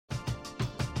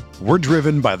We're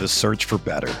driven by the search for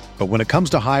better. But when it comes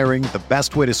to hiring, the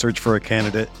best way to search for a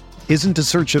candidate isn't to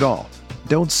search at all.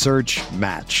 Don't search,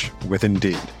 match with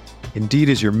Indeed. Indeed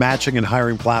is your matching and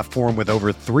hiring platform with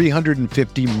over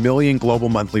 350 million global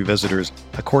monthly visitors,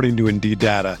 according to Indeed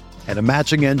data, and a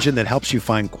matching engine that helps you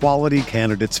find quality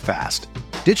candidates fast.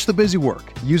 Ditch the busy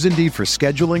work. Use Indeed for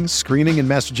scheduling, screening, and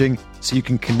messaging so you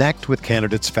can connect with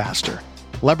candidates faster.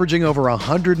 Leveraging over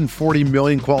 140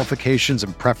 million qualifications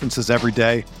and preferences every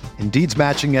day, Indeed's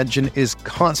matching engine is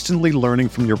constantly learning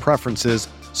from your preferences,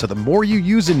 so the more you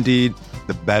use Indeed,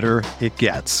 the better it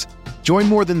gets. Join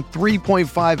more than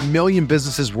 3.5 million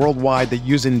businesses worldwide that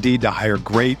use Indeed to hire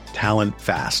great talent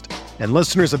fast. And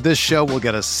listeners of this show will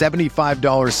get a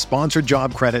 $75 sponsored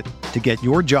job credit to get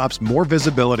your jobs more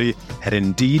visibility at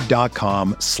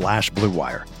Indeed.com/Blue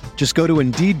Wire. Just go to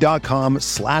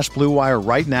Indeed.com/Blue Wire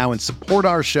right now and support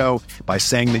our show by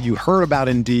saying that you heard about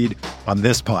Indeed on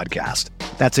this podcast.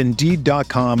 That's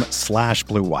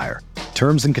Indeed.com/Blue Wire.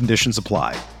 Terms and conditions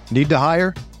apply. Need to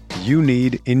hire? You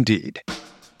need Indeed.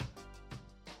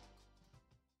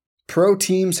 Pro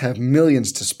teams have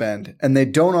millions to spend, and they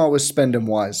don't always spend them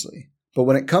wisely. But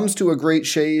when it comes to a great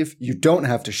shave, you don't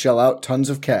have to shell out tons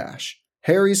of cash.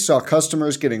 Harry's saw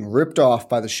customers getting ripped off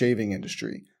by the shaving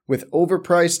industry with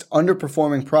overpriced,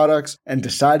 underperforming products and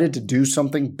decided to do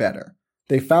something better.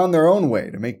 They found their own way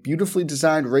to make beautifully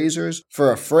designed razors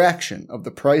for a fraction of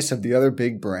the price of the other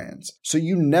big brands, so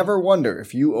you never wonder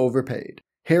if you overpaid.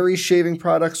 Harry's shaving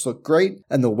products look great,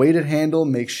 and the weighted handle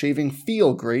makes shaving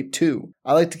feel great too.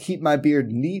 I like to keep my beard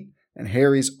neat, and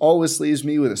Harry's always leaves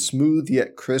me with a smooth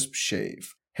yet crisp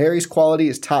shave. Harry's quality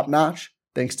is top-notch,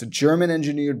 thanks to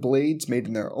German-engineered blades made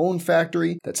in their own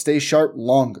factory that stay sharp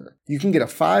longer. You can get a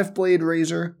 5-blade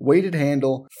razor, weighted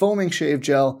handle, foaming shave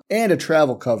gel, and a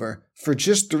travel cover for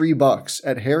just $3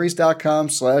 at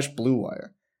harrys.com/Blue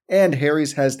Wire. And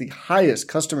Harry's has the highest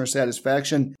customer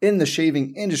satisfaction in the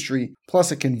shaving industry,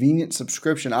 plus a convenient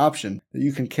subscription option that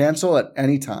you can cancel at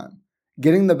any time.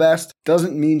 Getting the best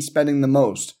doesn't mean spending the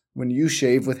most when you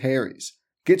shave with Harry's.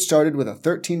 Get started with a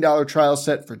 $13 trial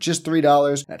set for just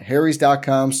 $3 at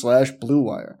harrys.com/Blue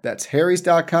Wire. That's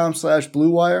harrys.com/Blue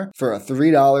Wire for a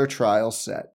 $3 trial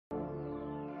set.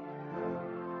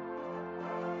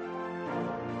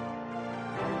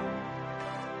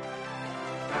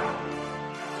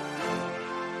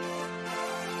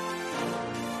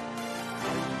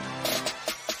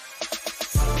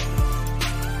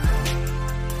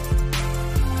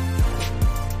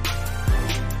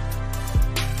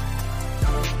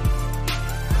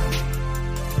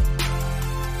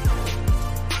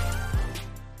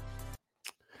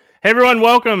 Hey everyone,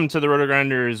 welcome to the Roto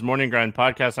Grinders Morning Grind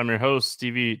Podcast. I'm your host,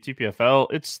 Stevie TPFL.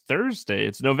 It's Thursday.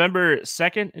 It's November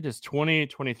 2nd. It is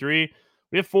 2023.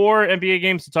 We have 4 NBA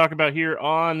games to talk about here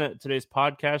on today's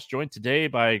podcast, joined today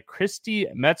by Christy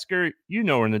Metzger. You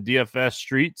know her in the DFS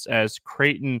streets as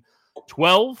Creighton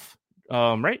 12.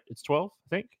 Right? It's 12, I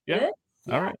think. Yeah.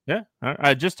 All right. Yeah. All right.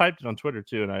 I just typed it on Twitter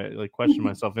too, and I questioned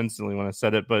myself instantly when I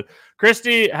said it. But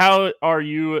Christy, how are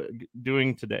you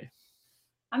doing today?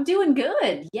 I'm doing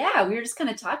good. Yeah, we were just kind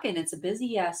of talking. It's a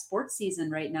busy sports season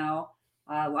right now.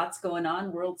 Lots going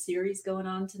on. World Series going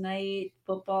on tonight.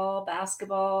 Football,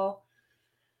 basketball,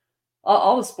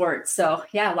 all the sports. So,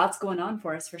 yeah, lots going on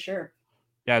for us for sure.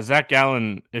 Yeah, Zach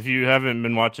Gallen, if you haven't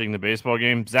been watching the baseball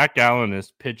game, Zach Gallen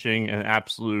is pitching an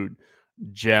absolute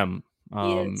gem.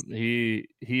 He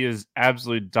is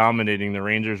absolutely dominating the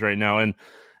Rangers right now.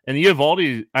 And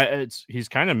Eovaldi, he's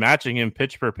kind of matching him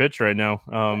pitch per pitch right now.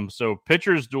 So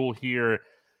pitchers duel here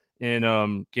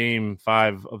in Game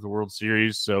 5 of the World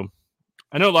Series. So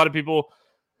I know a lot of people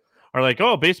are like,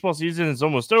 "Oh, baseball season is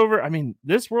almost over." I mean,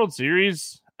 this World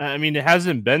Series, it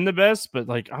hasn't been the best, but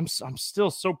like I'm still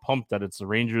so pumped that it's the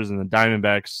Rangers and the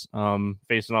Diamondbacks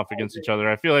facing off against each other.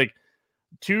 I feel like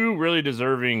 2 really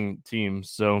deserving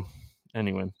teams. So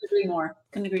anyway,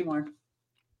 Couldn't agree more.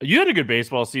 You had a good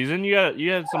baseball season. You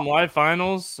had some live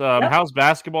finals. Yep. How's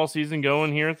basketball season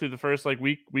going here through the first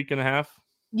week and a half?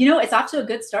 It's off to a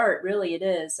good start. Really, it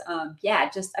is.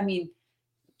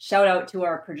 Shout out to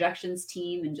our projections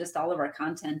team and just all of our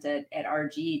content at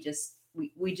RG.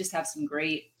 We just have some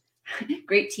great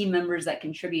team members that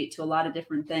contribute to a lot of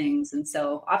different things. And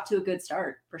so off to a good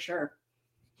start for sure.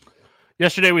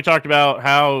 Yesterday, we talked about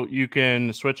how you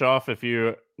can switch off if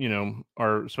you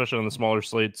are, especially on the smaller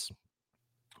slates,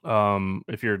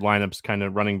 if your lineup's kind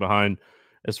of running behind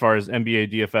as far as NBA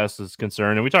DFS is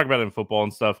concerned. And we talk about it in football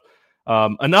and stuff.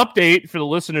 An update for the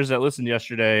listeners that listened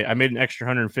yesterday. I made an extra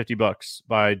 $150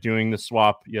 by doing the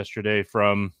swap yesterday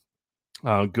from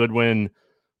Goodwin,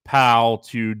 Powell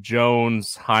to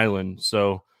Jones, Highland.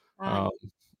 So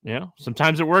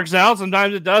sometimes it works out,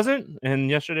 sometimes it doesn't. And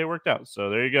yesterday worked out. So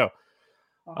there you go.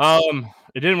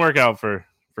 It didn't work out for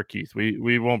Keith.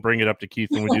 We won't bring it up to Keith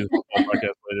when we do the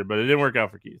podcast later, but it didn't work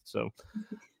out for Keith. So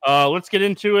let's get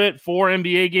into it. 4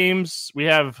 NBA games. We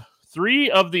have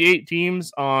 3 of the 8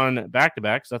 teams on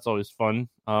back-to-backs. That's always fun.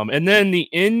 And then the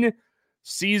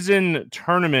in-season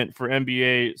tournament for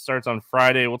NBA starts on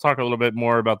Friday. We'll talk a little bit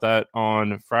more about that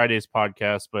on Friday's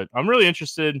podcast, but I'm really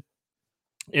interested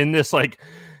in this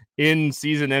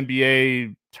in-season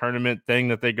NBA tournament thing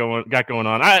that they got going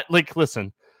on.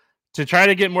 Listen, to try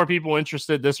to get more people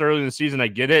interested this early in the season, I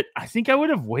get it. I think I would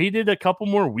have waited a couple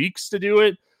more weeks to do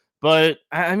it, but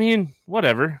I mean,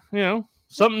 whatever,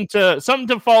 something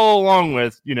to follow along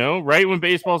with, right when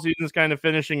baseball season is kind of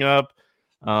finishing up.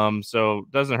 So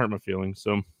it doesn't hurt my feelings.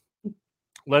 So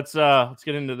let's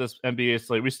get into this NBA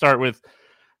slate. We start with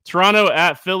Toronto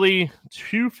at Philly,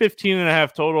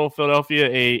 215.5 total. Philadelphia,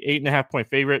 a 8.5 point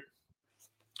favorite.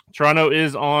 Toronto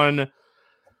is on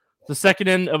the second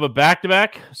end of a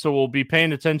back-to-back, so we'll be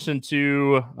paying attention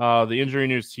to the injury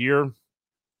news here.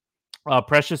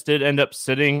 Precious did end up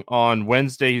sitting on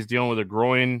Wednesday. He's dealing with a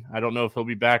groin. I don't know if he'll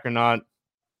be back or not.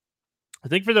 I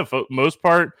think for the most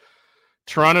part,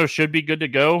 Toronto should be good to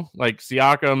go. Like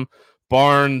Siakam,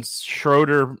 Barnes,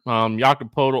 Schroeder,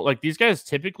 Jakob Poeltl. These guys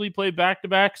typically play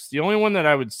back-to-backs. The only one that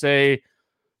I would say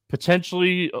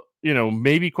potentially,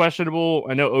 maybe questionable.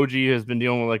 I know OG has been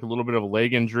dealing with a little bit of a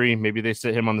leg injury. Maybe they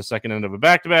sit him on the second end of a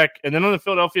back-to-back. And then on the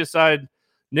Philadelphia side,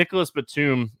 Nicholas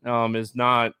Batum is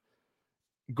not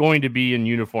going to be in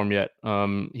uniform yet.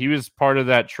 He was part of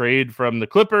that trade from the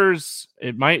Clippers.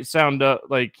 It might sound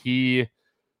like he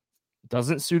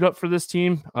doesn't suit up for this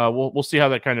team. We'll see how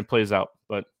that kind of plays out.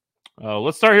 But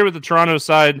let's start here with the Toronto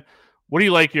side. What do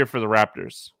you like here for the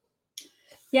Raptors?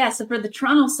 Yeah, so for the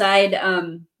Toronto side,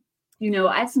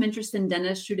 I have some interest in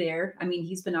Dennis Schroeder. I mean,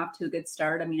 he's been off to a good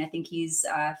start. I mean, I think he's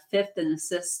 5th in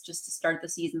assists just to start the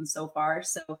season so far.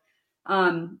 So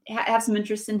have some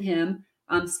interest in him.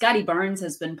 Scotty Barnes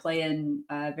has been playing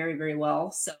very, very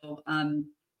well. So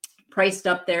priced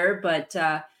up there. But,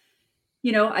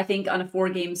 I think on a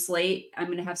 4-game slate, I'm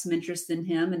going to have some interest in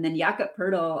him. And then Jakob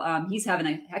Poeltl, he's having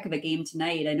a heck of a game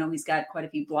tonight. I know he's got quite a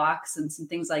few blocks and some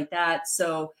things like that.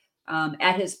 So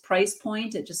at his price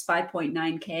point at just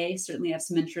 5.9K, certainly have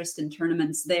some interest in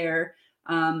tournaments there.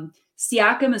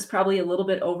 Siakam is probably a little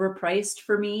bit overpriced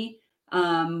for me,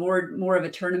 more of a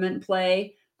tournament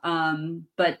play.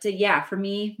 But for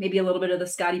me, maybe a little bit of the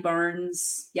Scotty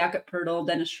Barnes, Jakob Poeltl,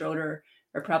 Dennis Schroeder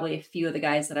are probably a few of the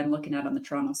guys that I'm looking at on the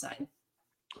Toronto side.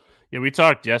 Yeah, we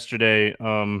talked yesterday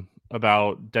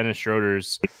about Dennis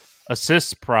Schroeder's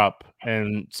assist prop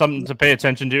and something to pay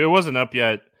attention to. It wasn't up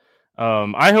yet.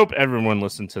 I hope everyone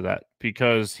listened to that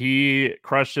because he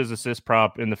crushed his assist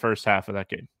prop in the first half of that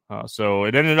game. So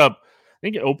it ended up, I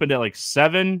think it opened at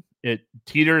 7. It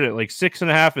teetered at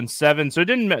 6.5 and 7. So it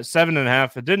didn't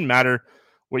 7.5. It didn't matter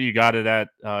what you got it at.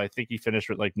 I think he finished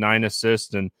with 9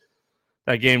 assists, and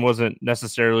that game wasn't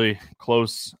necessarily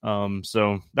close.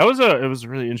 So it was a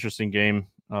really interesting game,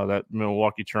 that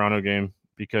Milwaukee Toronto game,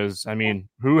 because I mean,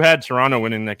 who had Toronto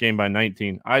winning that game by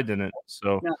 19? I didn't.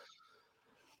 So. No.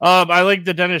 I like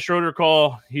the Dennis Schroeder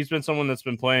call. He's been someone that's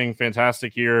been playing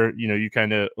fantastic here. You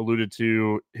kind of alluded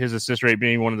to his assist rate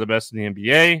being one of the best in the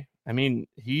NBA. I mean,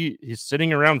 he's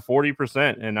sitting around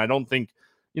 40%, and I don't think,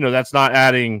 that's not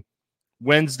adding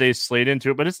Wednesday's slate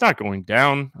into it, but it's not going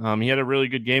down. He had a really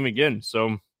good game again.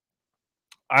 So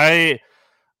I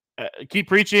keep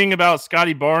preaching about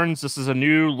Scotty Barnes. This is a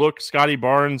new look Scotty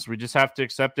Barnes. We just have to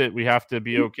accept it. We have to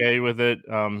be okay with it.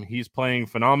 He's playing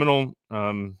phenomenal.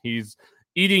 He's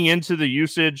eating into the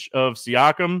usage of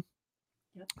Siakam.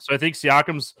 Yep. So I think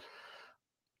Siakam's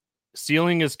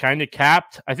ceiling is kind of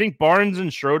capped. I think Barnes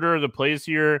and Schroeder are the plays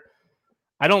here.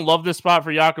 I don't love this spot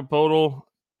for Jakob Poeltl.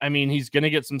 I mean, he's going to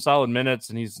get some solid minutes,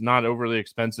 and he's not overly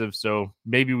expensive, so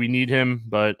maybe we need him.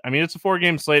 But, I mean, it's a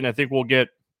 4-game slate, and I think we'll get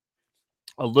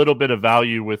a little bit of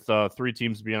value with 3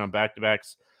 teams being on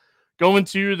back-to-backs. Going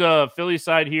to the Philly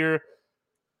side here.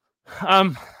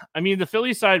 The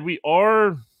Philly side, we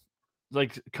are –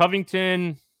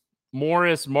 Covington,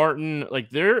 Morris, Martin,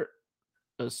 they're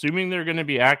assuming they're going to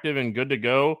be active and good to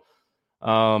go.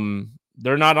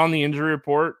 They're not on the injury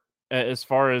report as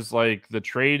far as the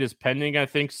trade is pending, I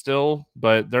think still,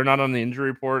 but they're not on the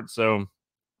injury report. So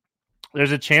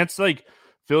there's a chance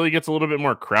Philly gets a little bit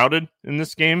more crowded in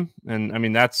this game. And I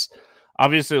mean, that's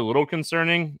obviously a little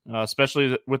concerning,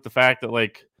 especially with the fact that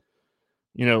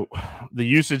the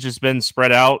usage has been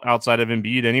spread out outside of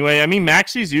Embiid anyway. I mean,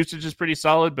 Maxi's usage is pretty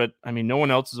solid, but I mean, no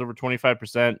one else is over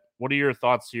 25%. What are your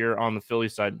thoughts here on the Philly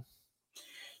side?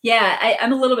 Yeah,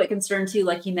 I'm a little bit concerned too,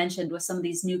 like you mentioned, with some of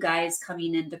these new guys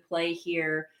coming into play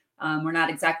here. We're not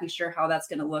exactly sure how that's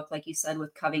going to look, like you said,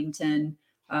 with Covington,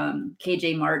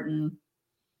 KJ Martin,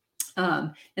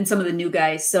 and some of the new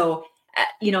guys. So,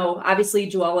 obviously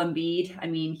Joel Embiid, I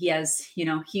mean, he has,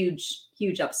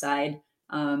 huge upside,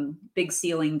 big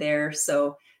ceiling there.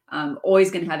 So, always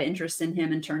going to have interest in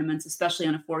him in tournaments, especially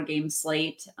on a 4-game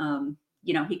slate.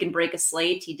 He can break a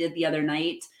slate. He did the other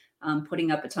night,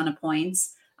 putting up a ton of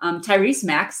points. Tyrese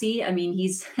Maxey, I mean,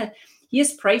 he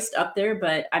is priced up there,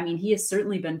 but I mean, he has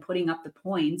certainly been putting up the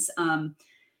points.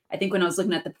 I think when I was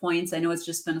looking at the points, I know it's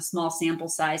just been a small sample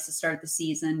size to start the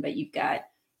season, but you've got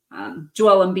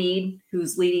Joel Embiid,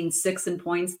 who's leading 6 in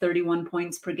points, 31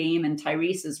 points per game, and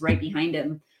Tyrese is right behind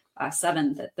him,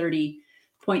 7th at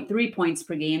 30.3 points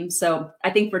per game. So I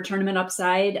think for tournament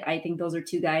upside, I think those are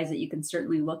 2 guys that you can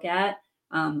certainly look at.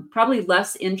 Probably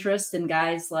less interest in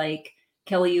guys like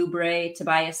Kelly Oubre,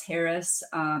 Tobias Harris.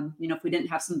 If we didn't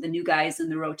have some of the new guys in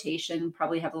the rotation,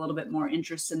 probably have a little bit more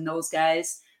interest in those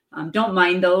guys. Don't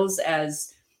mind those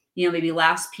as, maybe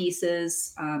last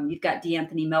pieces. You've got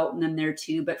DeAnthony Melton in there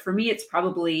too. But for me, it's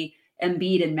probably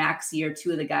Embiid and Maxey are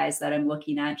 2 of the guys that I'm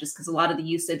looking at, just because a lot of the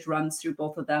usage runs through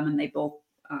both of them, and they both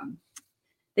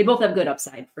have good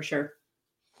upside for sure.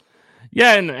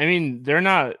 Yeah, and I mean, they're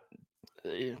not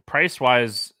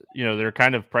price-wise, they're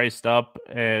kind of priced up,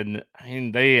 and I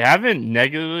mean, they haven't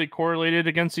negatively correlated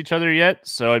against each other yet.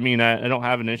 So, I mean, I don't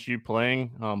have an issue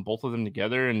playing both of them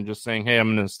together and just saying, hey,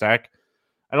 I'm going to stack.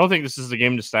 I don't think this is the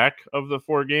game to stack of the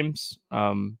 4 games.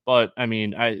 But, I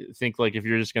mean, I think, like, if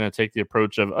you're just going to take the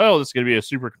approach of, this is going to be a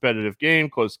super competitive game,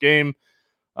 close game,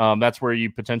 that's where you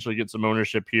potentially get some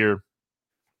ownership here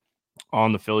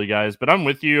on the Philly guys. But I'm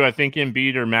with you. I think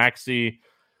Embiid or Maxey,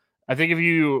 I think if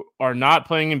you are not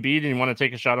playing Embiid and you want to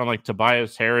take a shot on like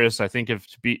Tobias Harris, I think if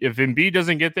Embiid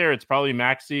doesn't get there, it's probably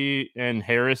Maxey and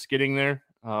Harris getting there.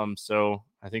 So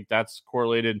I think that's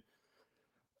correlated.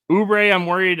 Oubre, I'm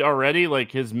worried already.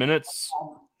 Like his minutes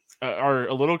are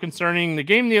a little concerning. The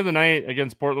game the other night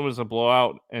against Portland was a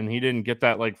blowout, and he didn't get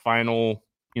that like final,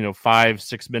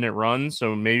 5-6 minute run.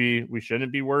 So maybe we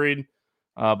shouldn't be worried.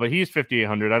 But he's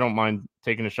 5,800. I don't mind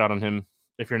taking a shot on him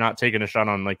if you're not taking a shot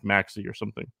on like Maxey or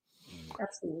something.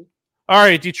 Absolutely. All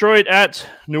right, Detroit at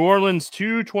New Orleans,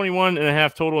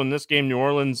 221.5 total in this game. New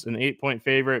Orleans, an 8-point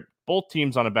favorite. Both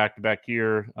teams on a back-to-back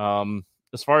here.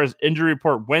 As far as injury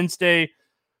report, Wednesday,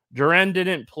 Durant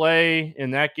didn't play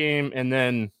in that game, and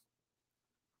then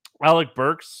Alec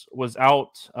Burks was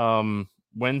out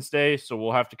Wednesday, so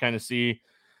we'll have to kind of see.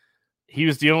 He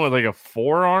was dealing with like a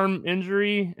forearm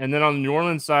injury, and then on the New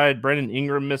Orleans side, Brandon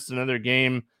Ingram missed another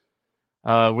game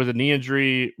with a knee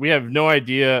injury. We have no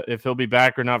idea if he'll be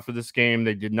back or not for this game.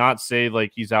 They did not say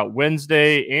like he's out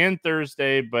Wednesday and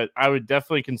Thursday, but I would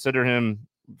definitely consider him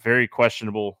very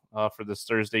questionable for this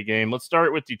Thursday game. Let's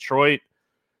start with Detroit.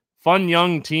 Fun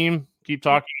young team. Keep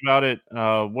talking about it.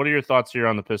 What are your thoughts here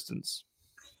on the Pistons?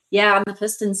 Yeah, on the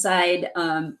Pistons side,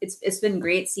 it's been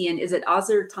great seeing. Is it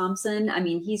Ozar Thompson? I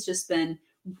mean, he's just been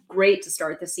great to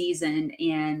start the season,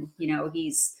 and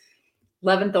he's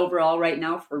 11th overall right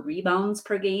now for rebounds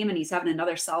per game, and he's having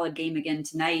another solid game again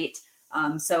tonight.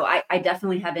 So I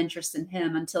definitely have interest in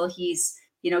him until he's,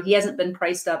 he hasn't been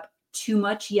priced up too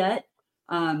much yet.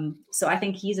 So I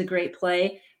think he's a great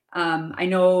play. I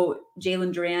know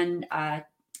Jalen Duran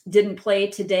didn't play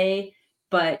today,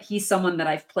 but he's someone that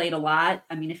I've played a lot.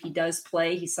 I mean, if he does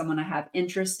play, he's someone I have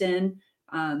interest in.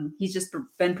 He's just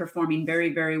been performing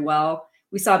very, very well.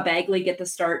 We saw Bagley get the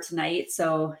start tonight.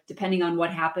 So depending on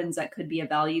what happens, that could be a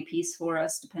value piece for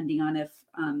us, depending on if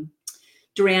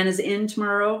Duran is in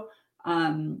tomorrow.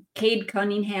 Cade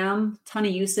Cunningham, ton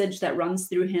of usage that runs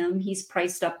through him. He's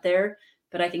priced up there,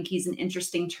 but I think he's an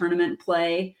interesting tournament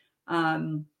play.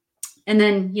 And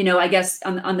then, I guess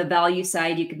on the value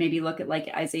side, you could maybe look at like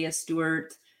Isaiah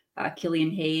Stewart,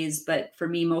 Killian Hayes. But for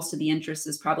me, most of the interest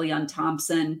is probably on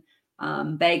Thompson,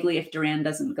 Bagley if Duran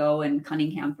doesn't go, and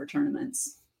Cunningham for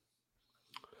tournaments.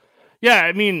 Yeah,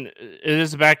 I mean, it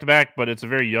is a back-to-back, but it's a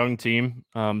very young team.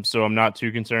 So I'm not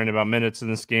too concerned about minutes in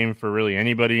this game for really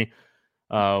anybody.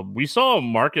 We saw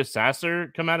Marcus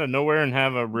Sasser come out of nowhere and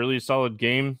have a really solid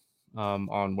game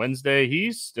on Wednesday.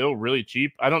 He's still really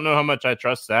cheap. I don't know how much I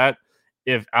trust that.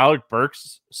 If Alec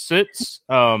Burks sits,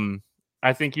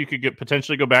 I think you could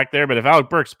potentially go back there. But if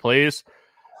Alec Burks plays,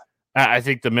 I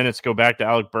think the minutes go back to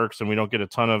Alec Burks, and we don't get a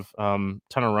ton of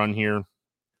run here.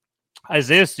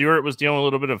 Isaiah Stewart was dealing with a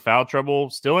little bit of foul trouble.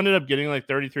 Still ended up getting like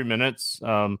 33 minutes.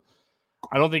 I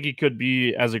don't think he could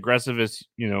be as aggressive as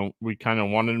we kind of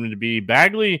wanted him to be.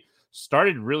 Bagley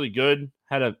started really good.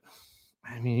 Had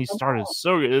I mean, he started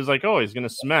so good. It was like, oh, he's going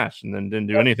to smash, and then didn't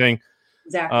do anything.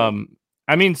 Exactly.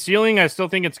 I mean, ceiling, I still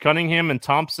think it's Cunningham and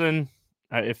Thompson.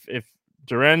 If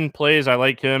Duren plays, I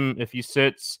like him. If he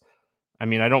sits, I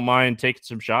mean, I don't mind taking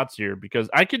some shots here because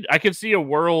I could see a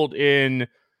world in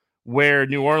where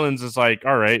New Orleans is like,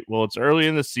 all right, well, it's early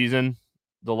in the season.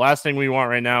 The last thing we want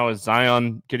right now is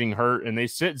Zion getting hurt, and they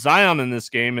sit Zion in this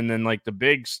game, and then like the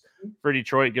bigs for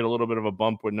Detroit get a little bit of a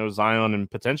bump with no Zion and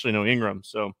potentially no Ingram.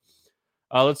 So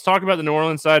let's talk about the New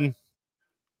Orleans side.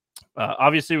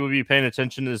 Obviously, we'll be paying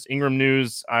attention to this Ingram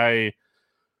news. I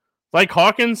like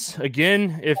Hawkins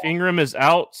again. If Ingram is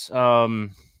out,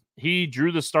 he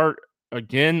drew the start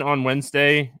again on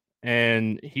Wednesday,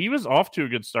 and he was off to a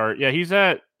good start. Yeah, he's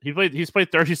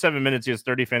played 37 minutes. He has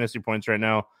 30 fantasy points right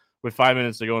now with 5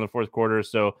 minutes to go in the fourth quarter.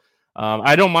 So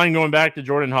I don't mind going back to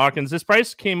Jordan Hawkins. This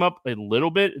price came up a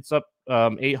little bit. It's up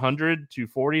 800 to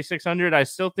 4,600. I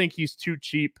still think he's too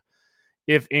cheap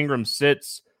if Ingram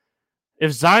sits.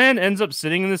 If Zion ends up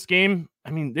sitting in this game, I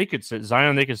mean, they could sit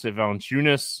Zion, they could sit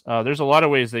Valanciunas. There's a lot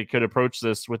of ways they could approach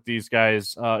this with these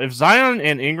guys. If Zion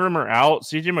and Ingram are out,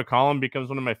 CJ McCollum becomes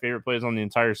one of my favorite plays on the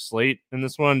entire slate in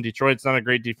this one. Detroit's not a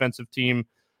great defensive team.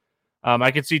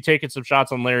 I could see taking some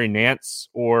shots on Larry Nance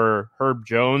or Herb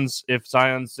Jones if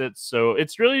Zion sits. So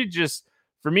it's really just,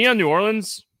 for me on New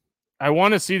Orleans, I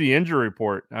want to see the injury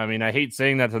report. I mean, I hate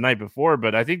saying that the night before,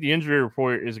 but I think the injury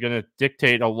report is going to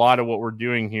dictate a lot of what we're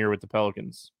doing here with the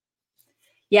Pelicans.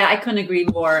 Yeah, I couldn't agree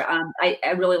more.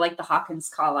 I really like the Hawkins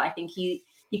call. I think he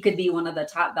could be one of the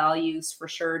top values for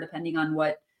sure, depending on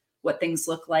what things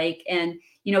look like. And,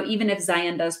 even if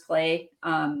Zion does play,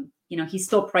 he's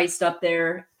still priced up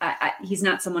there. He's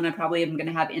not someone I probably am going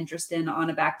to have interest in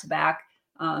on a back-to-back.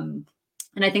 And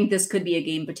I think this could be a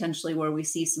game potentially where we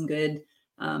see some good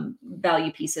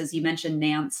value pieces. You mentioned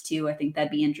Nance too. I think that'd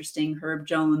be interesting. Herb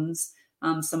Jones,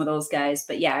 some of those guys.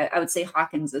 But yeah, I would say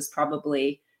Hawkins is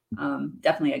probably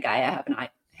definitely a guy I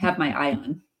have my eye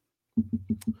on.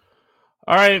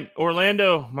 All right,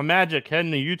 Orlando, my Magic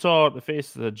heading to Utah to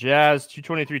face the Jazz.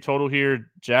 223 total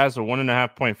here. Jazz a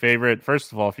 1.5 point favorite.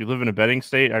 First of all, if you live in a betting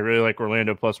state, I really like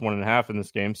Orlando plus 1.5 in this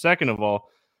game. Second of all,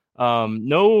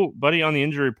 nobody on the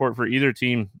injury report for either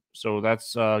team. So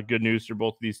that's good news for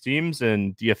both of these teams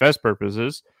and DFS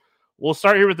purposes. We'll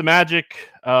start here with the Magic.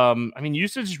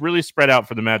 Usage is really spread out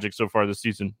for the Magic so far this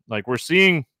season. Like, we're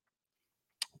seeing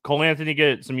Cole Anthony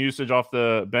get some usage off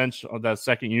the bench of that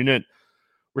second unit.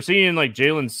 We're seeing like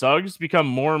Jalen Suggs become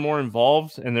more and more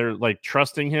involved, and they're like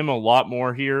trusting him a lot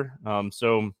more here.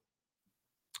 So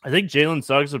I think Jalen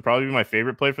Suggs would probably be my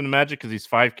favorite play for the Magic because he's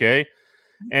 5K,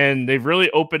 and they've really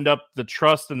opened up the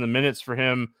trust and the minutes for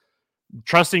him,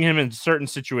 trusting him in certain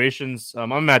situations.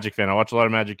 I'm a Magic fan. I watch a lot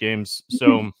of Magic games.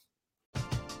 So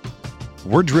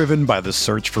we're driven by the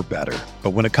search for better. But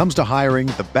when it comes to hiring,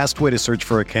 the best way to search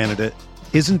for a candidate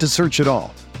isn't to search at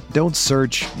all. Don't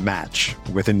search, match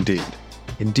with Indeed.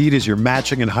 Indeed is your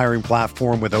matching and hiring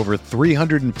platform with over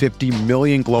 350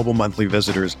 million global monthly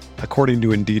visitors, according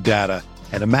to Indeed data,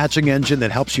 and a matching engine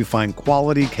that helps you find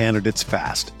quality candidates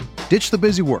fast. Ditch the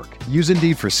busy work. Use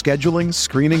Indeed for scheduling,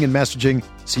 screening, and messaging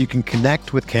so you can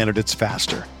connect with candidates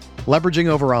faster. Leveraging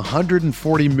over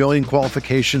 140 million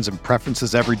qualifications and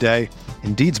preferences every day,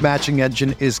 Indeed's matching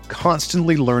engine is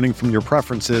constantly learning from your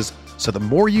preferences, so the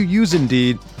more you use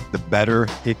Indeed, the better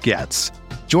it gets.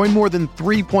 Join more than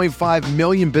 3.5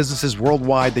 million businesses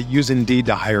worldwide that use Indeed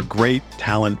to hire great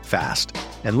talent fast.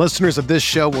 And listeners of this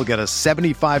show will get a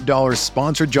 $75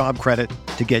 sponsored job credit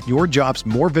to get your jobs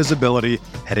more visibility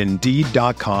at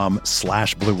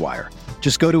Indeed.com/Blue Wire.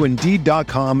 Just go to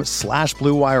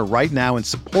Indeed.com/Blue Wire right now and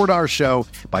support our show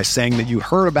by saying that you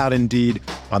heard about Indeed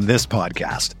on this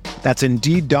podcast. That's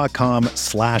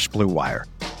Indeed.com/Blue Wire.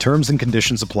 Terms and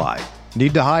conditions apply.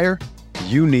 Need to hire?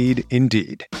 You need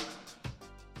Indeed.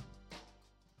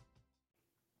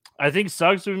 I think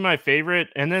Suggs would be my favorite.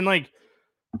 And then,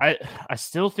 I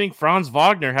still think Franz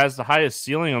Wagner has the highest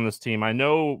ceiling on this team. I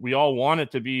know we all want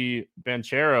it to be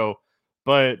Banchero,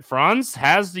 but Franz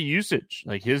has the usage.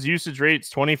 Like, his usage rate's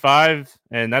 25,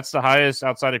 and that's the highest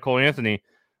outside of Cole Anthony.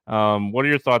 What are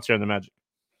your thoughts here on the Magic?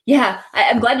 Yeah,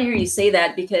 I'm glad to hear you say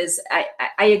that because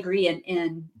I agree.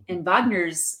 And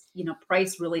Wagner's,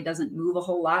 price really doesn't move a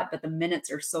whole lot, but the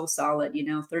minutes are so solid,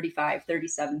 35,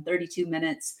 37, 32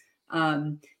 minutes.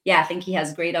 I think he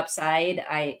has great upside.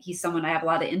 He's someone I have a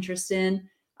lot of interest in.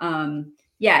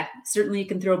 Certainly you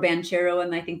can throw Banchero,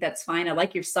 and I think that's fine. I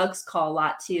like your Suggs call a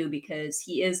lot too, because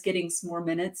he is getting some more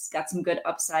minutes, got some good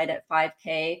upside at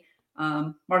 5K.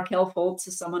 Markelle Fultz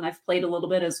is someone I've played a little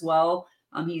bit as well.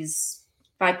 He's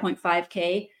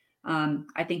 5.5K.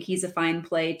 I think he's a fine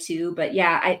play too, but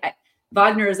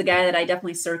Wagner is a guy that I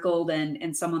definitely circled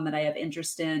and someone that I have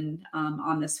interest in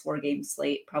on this 4-game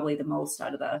slate, probably the most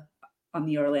on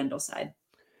the Orlando side.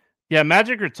 Yeah,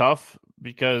 Magic are tough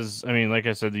because, I mean, like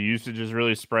I said, the usage is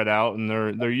really spread out and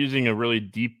they're using a really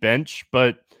deep bench,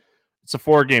 but it's a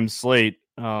 4-game slate.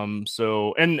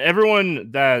 So, and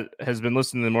everyone that has been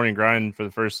listening to the Morning Grind for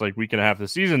the first week and a half of the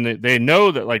season, they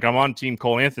know that I'm on team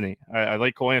Cole Anthony. I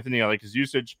like Cole Anthony. I like his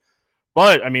usage,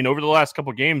 but I mean, over the last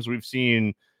couple games, we've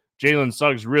seen Jalen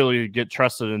Suggs really get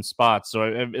trusted in spots. So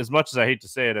as much as I hate to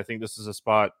say it, I think this is a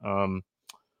spot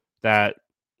that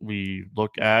we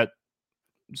look at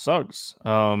Suggs.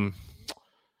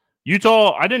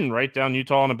 Utah, I didn't write down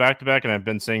Utah on a back-to-back, and I've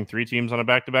been saying 3 teams on a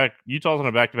back-to-back. Utah's on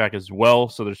a back-to-back as well,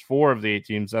 so there's 4 of the 8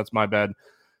 teams. That's my bad.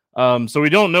 So we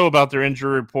don't know about their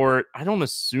injury report. I don't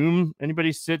assume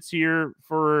anybody sits here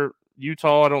for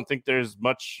Utah. I don't think there's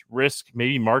much risk.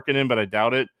 Maybe Markkanen, but I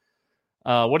doubt it.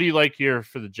 What do you like here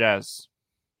for the Jazz?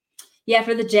 Yeah,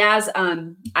 for the Jazz,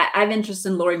 I have interest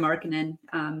in Lauri Markkanen.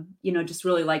 Just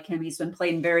really like him. He's been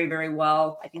playing very, very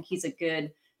well. I think he's a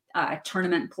good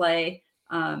tournament play.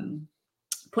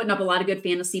 Putting up a lot of good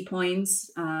fantasy points,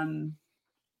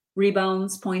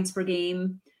 rebounds, points per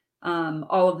game,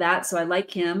 all of that. So I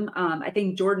like him. I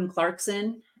think Jordan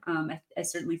Clarkson, I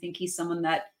certainly think he's someone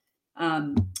that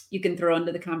you can throw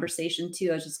into the conversation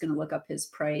too. I was just going to look up his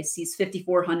price. He's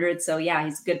 $5,400. So yeah,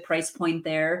 he's a good price point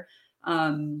there.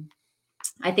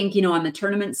 I think, on the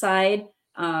tournament side,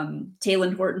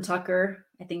 Talen Horton-Tucker,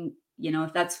 I think,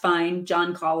 if that's fine.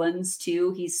 John Collins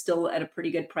too. He's still at a pretty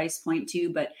good price point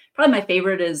too, but probably my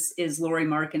favorite is Lauri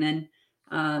Markkanen.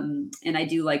 And I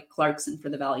do like Clarkson for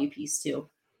the value piece too.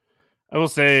 I will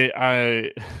say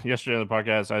yesterday on the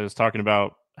podcast, I was talking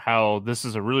about how this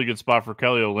is a really good spot for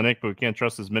Kelly Olynyk, but we can't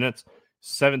trust his minutes.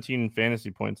 17 fantasy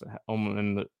points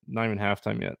and not even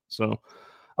halftime yet. So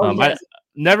I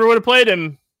never would have played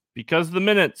him because of the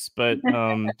minutes, but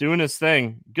doing his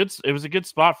thing. Good. It was a good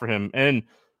spot for him. And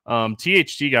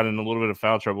THT got in a little bit of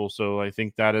foul trouble, so I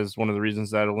think that is one of the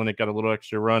reasons that Olynyk got a little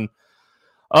extra run.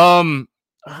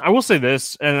 I will say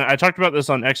this, and I talked about this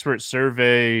on Expert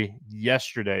Survey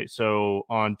yesterday. So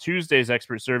on Tuesday's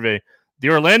Expert Survey, the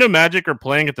Orlando Magic are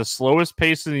playing at the slowest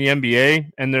pace in the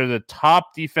NBA, and they're the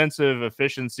top defensive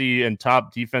efficiency and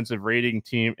top defensive rating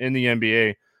team in the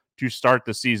NBA to start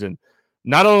the season.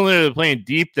 Not only are they playing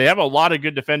deep, they have a lot of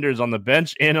good defenders on the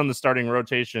bench and on the starting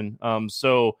rotation.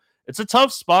 So it's a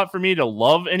tough spot for me to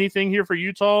love anything here for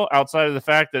Utah outside of the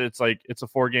fact that it's a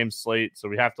 4-game slate. So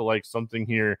we have to like something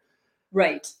here.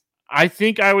 Right. I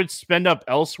think I would spend up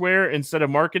elsewhere instead of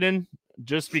Markkanen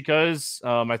just because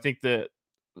I think that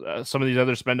some of these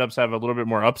other spend ups have a little bit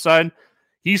more upside.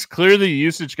 He's clearly the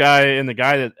usage guy and the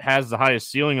guy that has the highest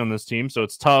ceiling on this team. So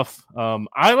it's tough.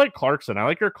 I like Clarkson. I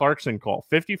like your Clarkson call.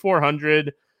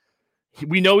 5,400.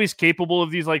 We know he's capable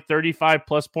of these 35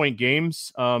 plus point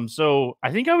games. So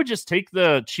I think I would just take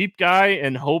the cheap guy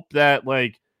and hope that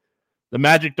the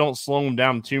Magic don't slow him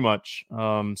down too much.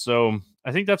 So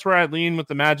I think that's where I lean with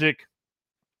the Magic.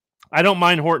 I don't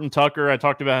mind Horton-Tucker. I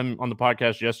talked about him on the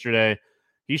podcast yesterday.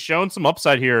 He's shown some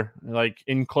upside here.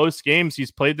 In close games,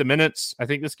 he's played the minutes. I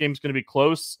think this game's going to be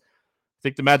close. I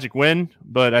think the Magic win,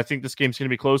 but I think this game's going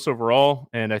to be close overall.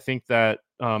 And I think that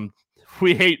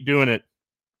we hate doing it,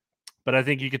 but I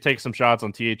think you could take some shots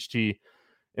on THT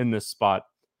in this spot.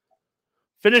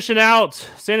 Finishing out,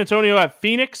 San Antonio at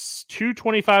Phoenix,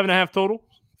 225.5 total.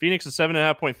 Phoenix is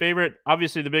 7.5 point favorite.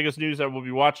 Obviously, the biggest news that we'll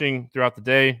be watching throughout the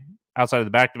day, outside of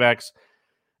the back-to-backs,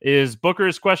 is Booker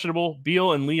is questionable.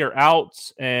 Beal and Lee are out,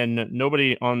 and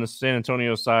nobody on the San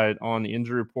Antonio side on the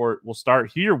injury report. We'll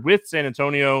start here with San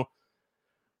Antonio.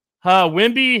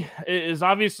 Wemby is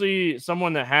obviously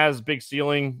someone that has big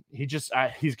ceiling.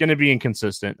 He's going to be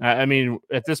inconsistent. I mean,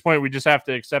 at this point, we just have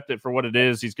to accept it for what it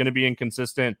is. He's going to be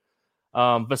inconsistent.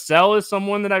 Vassell is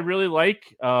someone that I really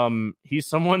like. He's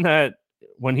someone that,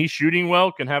 when he's shooting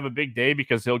well, can have a big day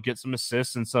because he'll get some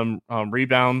assists and some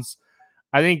rebounds.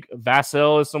 I think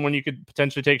Vassell is someone you could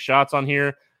potentially take shots on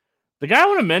here. The guy I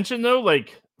want to mention, though,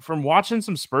 from watching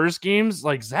some Spurs games,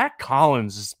 Zach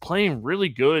Collins is playing really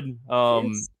good.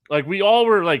 We all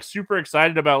were super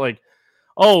excited about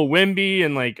Wemby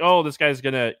and this guy's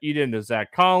gonna eat into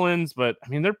Zach Collins, but I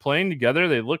mean they're playing together.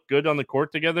 They look good on the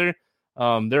court together.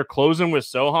 They're closing with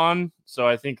Sohan, so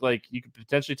I think you could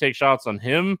potentially take shots on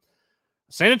him.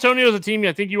 San Antonio is a team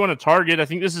I think you want to target. I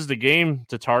think this is the game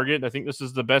to target. I think this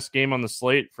is the best game on the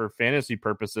slate for fantasy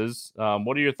purposes.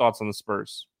 What are your thoughts on the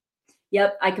Spurs?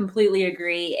 Yep, I completely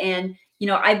agree. And,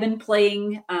 I've been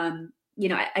playing,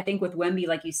 I think with Wemby,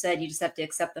 like you said, you just have to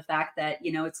accept the fact that,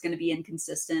 it's going to be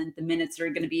inconsistent. The minutes are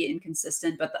going to be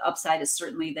inconsistent, but the upside is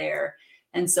certainly there.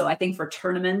 And so I think for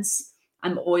tournaments,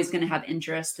 I'm always going to have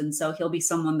interest. And so he'll be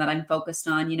someone that I'm focused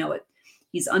on.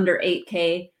 He's under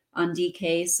 8K on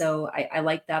DK. So I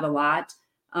like that a lot.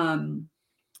 I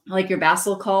like your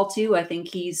Vassal call too. I think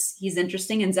he's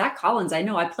interesting. And Zach Collins, I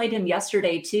know I played him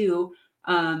yesterday too.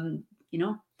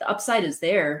 The upside is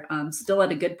there. Still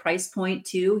at a good price point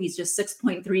too. He's just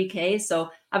 6.3K.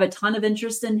 So I have a ton of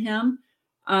interest in him.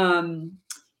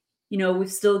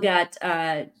 We've still got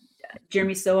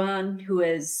Jeremy Sohan, who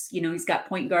is, he's got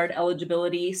point guard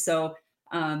eligibility. So,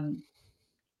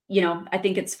 I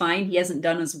think it's fine. He hasn't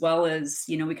done as well as,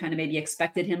 we kind of maybe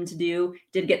expected him to do.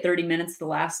 Did get 30 minutes the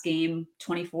last game,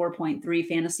 24.3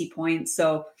 fantasy points.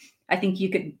 So I think you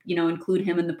could, include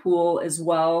him in the pool as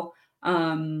well.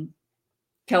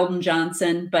 Keldon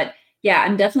Johnson. But yeah,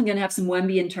 I'm definitely going to have some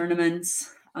Wemby in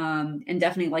tournaments. And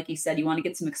definitely, like you said, you want to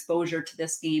get some exposure to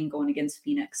this game going against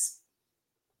Phoenix.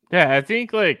 Yeah, I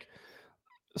think like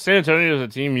San Antonio is a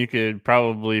team you could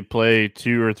probably play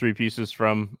 2 or 3 pieces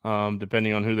from,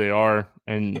 depending on who they are,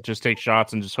 and just take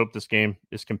shots and just hope this game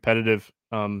is competitive.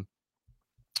 The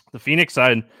Phoenix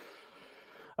side,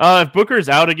 if Booker's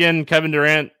out again, Kevin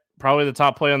Durant, probably the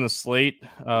top play on the slate.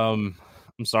 I'm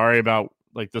sorry about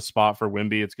like the spot for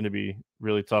Wemby. It's going to be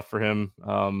really tough for him.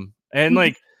 And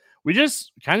like we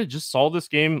just kind of just saw this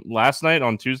game last night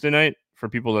on Tuesday night for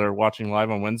people that are watching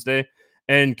live on Wednesday.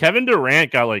 And Kevin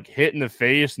Durant got like hit in the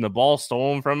face and the ball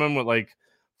stolen from him with like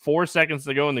 4 seconds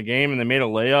to go in the game, and they made a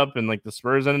layup, and like the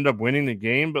Spurs ended up winning the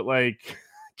game. But like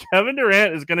Kevin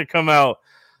Durant is going to come out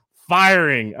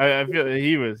firing. I feel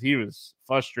he was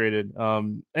frustrated.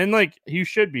 And like he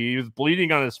should be. He was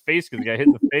bleeding on his face because he got hit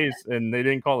in the face and they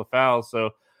didn't call the foul. So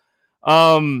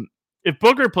if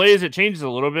Booker plays, it changes a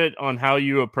little bit on how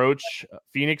you approach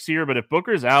Phoenix here. But if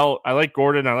Booker's out, I like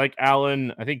Gordon. I like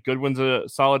Allen. I think Goodwin's a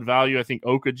solid value. I think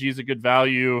Okaji's a good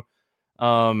value.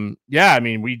 I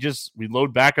mean, we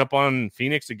load back up on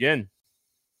Phoenix again.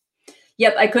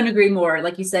 Yep, I couldn't agree more.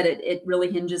 Like you said, it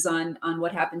really hinges on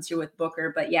what happens here with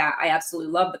Booker. But yeah, I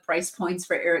absolutely love the price points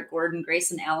for Eric Gordon,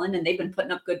 Grayson Allen, and they've been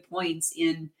putting up good points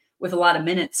with a lot of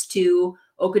minutes too.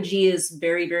 Okaji is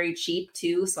very, very cheap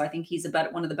too, so I think he's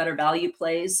one of the better value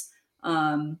plays.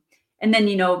 And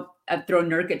then I've thrown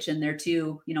Nurkic in there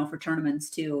too, for tournaments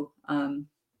too.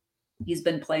 He's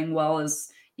been playing well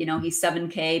as he's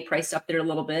 7K priced up there a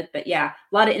little bit, but yeah,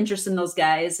 a lot of interest in those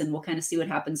guys, and we'll kind of see what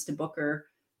happens to Booker.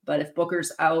 But if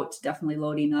Booker's out, definitely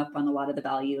loading up on a lot of the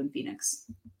value in Phoenix.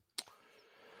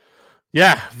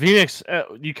 Yeah, Phoenix,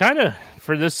 you kind of,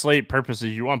 for this slate purposes,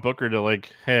 you want Booker to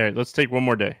like, hey, let's take one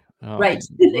more day. Right,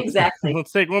 exactly.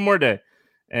 Let's take one more day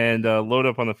and load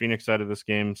up on the Phoenix side of this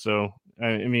game. So,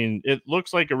 I mean, it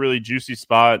looks like a really juicy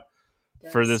spot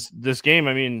for this game.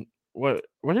 I mean, what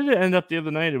did it end up the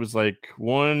other night? It was like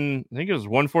I think it was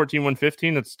 114,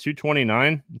 115. That's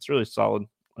 229. It's really solid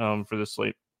for this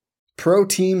slate. Pro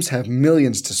teams have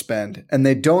millions to spend, and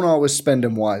they don't always spend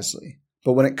them wisely.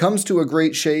 But when it comes to a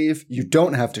great shave, you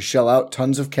don't have to shell out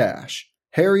tons of cash.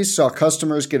 Harry's saw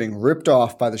customers getting ripped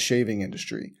off by the shaving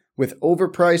industry with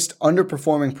overpriced,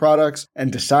 underperforming products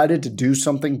and decided to do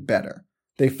something better.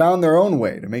 They found their own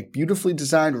way to make beautifully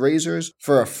designed razors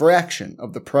for a fraction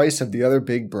of the price of the other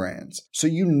big brands, so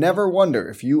you never wonder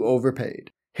if you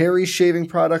overpaid. Harry's shaving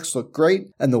products look great,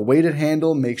 and the weighted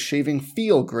handle makes shaving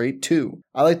feel great too.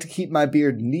 I like to keep my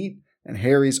beard neat, and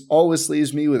Harry's always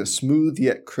leaves me with a smooth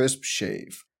yet crisp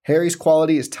shave. Harry's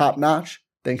quality is top-notch,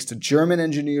 thanks to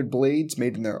German-engineered blades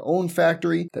made in their own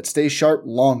factory that stay sharp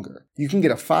longer. You can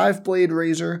get a 5-blade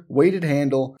razor, weighted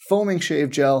handle, foaming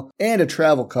shave gel, and a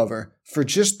travel cover for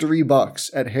just $3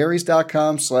 at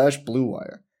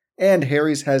harrys.com/bluewire. And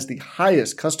Harry's has the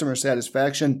highest customer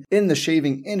satisfaction in the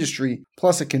shaving industry,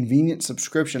 plus a convenient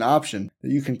subscription option that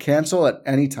you can cancel at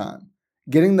any time.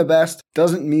 Getting the best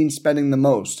doesn't mean spending the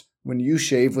most when you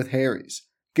shave with Harry's.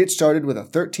 Get started with a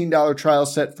 $13 trial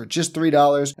set for just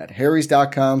 $3 at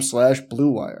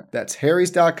harrys.com/bluewire. That's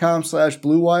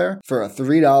harrys.com/bluewire for a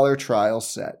 $3 trial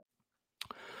set.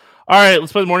 All right,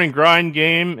 let's play the morning grind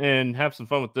game and have some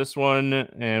fun with this one.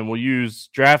 And we'll use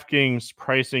DraftKings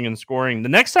pricing and scoring. The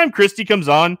next time Christy comes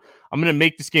on, I'm going to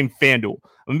make this game FanDuel.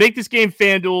 I'm going to make this game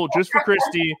FanDuel just for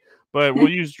Christy, but we'll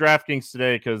use DraftKings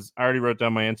today because I already wrote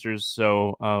down my answers,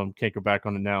 so can't go back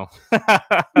on it now.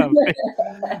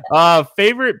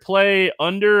 Favorite play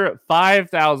under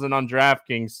 5,000 on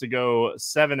DraftKings to go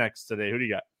 7x today. Who do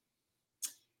you got?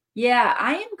 Yeah,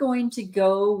 I am going to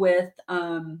go with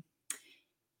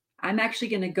I'm actually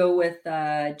going to go with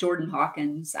Jordan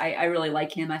Hawkins. I really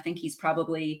like him. I think he's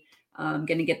probably going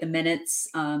to get the minutes,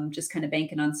 just kind of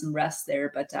banking on some rest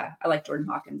there. But I like Jordan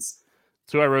Hawkins.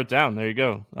 That's who I wrote down. There you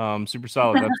go. Super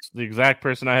solid. That's the exact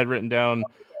person I had written down.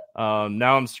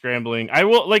 Now I'm scrambling.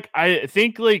 I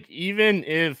think even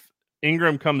if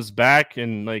Ingram comes back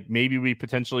and maybe we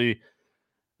potentially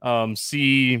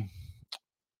see,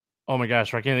 oh my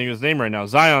gosh, I can't think of his name right now,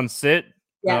 Zion sit.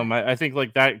 Yeah. I think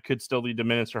that could still lead to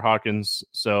minutes for Hawkins.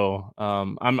 So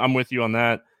I'm with you on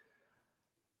that.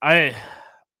 I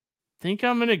think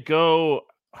I'm gonna go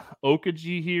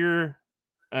Okaji here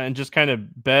and just kind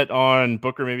of bet on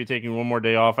Booker maybe taking one more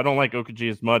day off. I don't like Okaji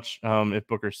as much if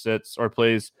Booker sits or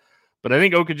plays, but I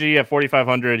think Okaji at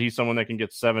 4,500, he's someone that can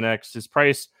get 7x. His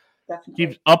price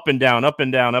keeps up and down, up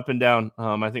and down, up and down.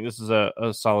 I think this is a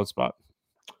solid spot.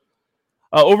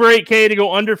 Over 8K to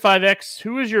go under 5X.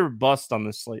 Who is your bust on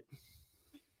this slate?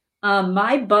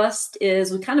 My bust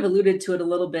is, we kind of alluded to it a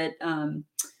little bit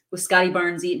with Scotty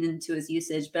Barnes eating into his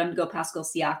usage, but I'm going to go Pascal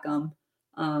Siakam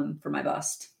for my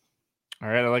bust. All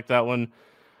right, I like that one.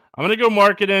 I'm going to go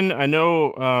Markkanen. I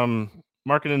know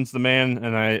Markkanen's the man,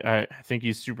 and I think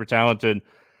he's super talented.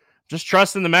 Just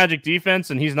trust in the Magic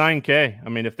defense, and he's 9K. I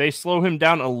mean, if they slow him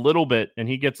down a little bit and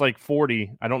he gets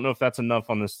 40, I don't know if that's enough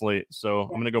on this slate. So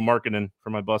I'm going to go Markkanen for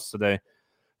my bust today.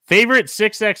 Favorite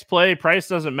 6X play, price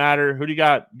doesn't matter. Who do you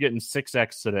got getting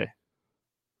 6X today?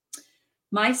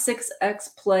 My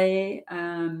 6X play,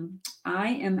 I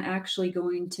am actually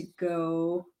going to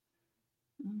go.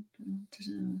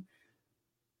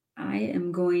 I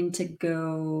am going to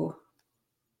go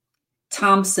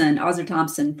Thompson, Ozzy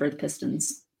Thompson for the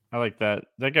Pistons. I like that.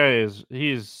 That guy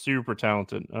he's super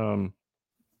talented. I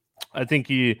think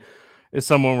he is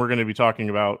someone we're going to be talking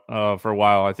about for a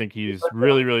while. I think he's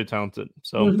really, really talented.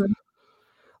 So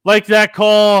like that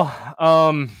call.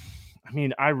 I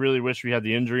mean, I really wish we had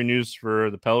the injury news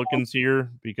for the Pelicans here,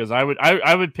 because I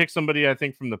would pick somebody, I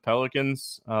think, from the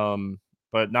Pelicans.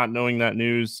 But not knowing that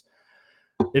news,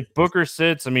 if Booker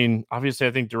sits, I mean, obviously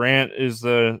I think Durant is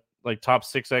the top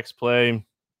 6X play.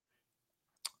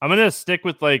 I'm going to stick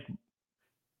with give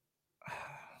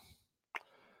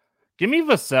me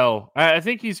Vassell. I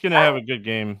think he's going to have a good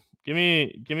game. Give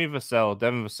me Vassell,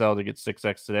 Devin Vassell to get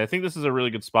 6X today. I think this is a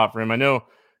really good spot for him. I know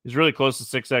he's really close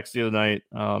to 6X the other night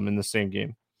in the same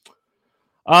game.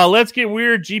 Let's get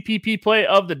weird. GPP play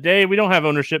of the day. We don't have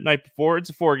ownership night before. It's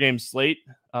a 4-game slate.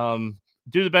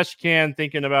 Do the best you can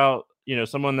thinking about,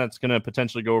 someone that's going to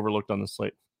potentially go overlooked on the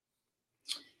slate.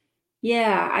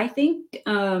 Yeah, I think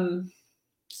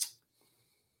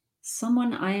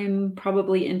someone I am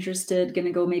probably interested, going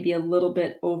to go maybe a little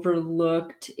bit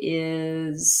overlooked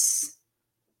is,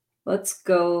 let's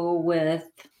go with,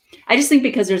 I just think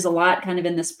because there's a lot kind of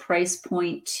in this price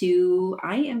point too,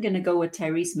 I am going to go with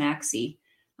Tyrese Maxey.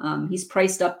 He's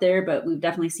priced up there, but we've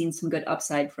definitely seen some good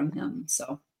upside from him.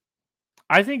 So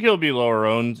I think he'll be lower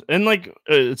owned, and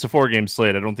it's a 4-game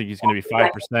slate. I don't think he's going to be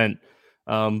 5%.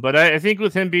 But I think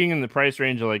with him being in the price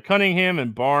range of Cunningham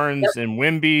and Barnes and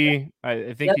Wemby,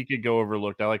 I think he could go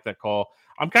overlooked. I like that call.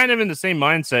 I'm kind of in the same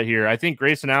mindset here. I think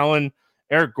Grayson Allen,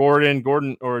 Eric Gordon,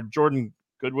 or Jordan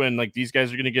Goodwin, these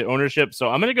guys are going to get ownership. So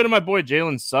I'm going to go to my boy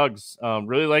Jalen Suggs.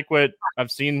 Really like what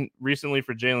I've seen recently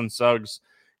for Jalen Suggs.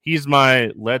 He's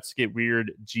my Let's Get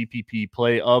Weird GPP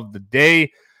play of the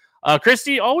day.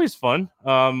 Christy, always fun.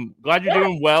 Glad you're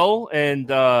doing well.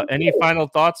 And any final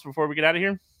thoughts before we get out of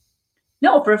here?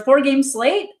 No, for a 4-game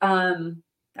slate, I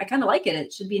kind of like it.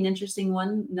 It should be an interesting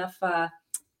one. Enough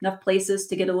places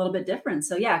to get a little bit different.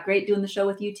 So yeah, great doing the show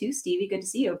with you too, Stevie. Good to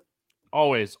see you.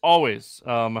 Always.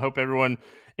 I hope everyone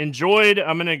enjoyed.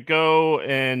 I'm going to go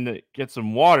and get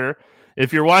some water.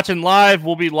 If you're watching live,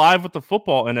 we'll be live with the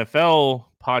football NFL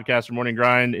podcast or morning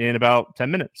grind in about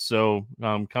 10 minutes. So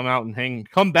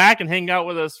come back and hang out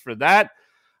with us for that.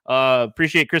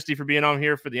 Appreciate Christy for being on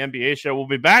here for the NBA show. We'll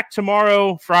be back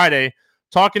tomorrow, Friday,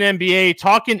 talking NBA,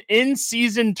 talking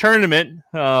in-season tournament.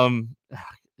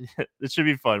 It should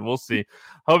be fun. We'll see.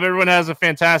 Hope everyone has a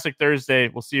fantastic Thursday.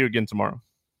 We'll see you again tomorrow.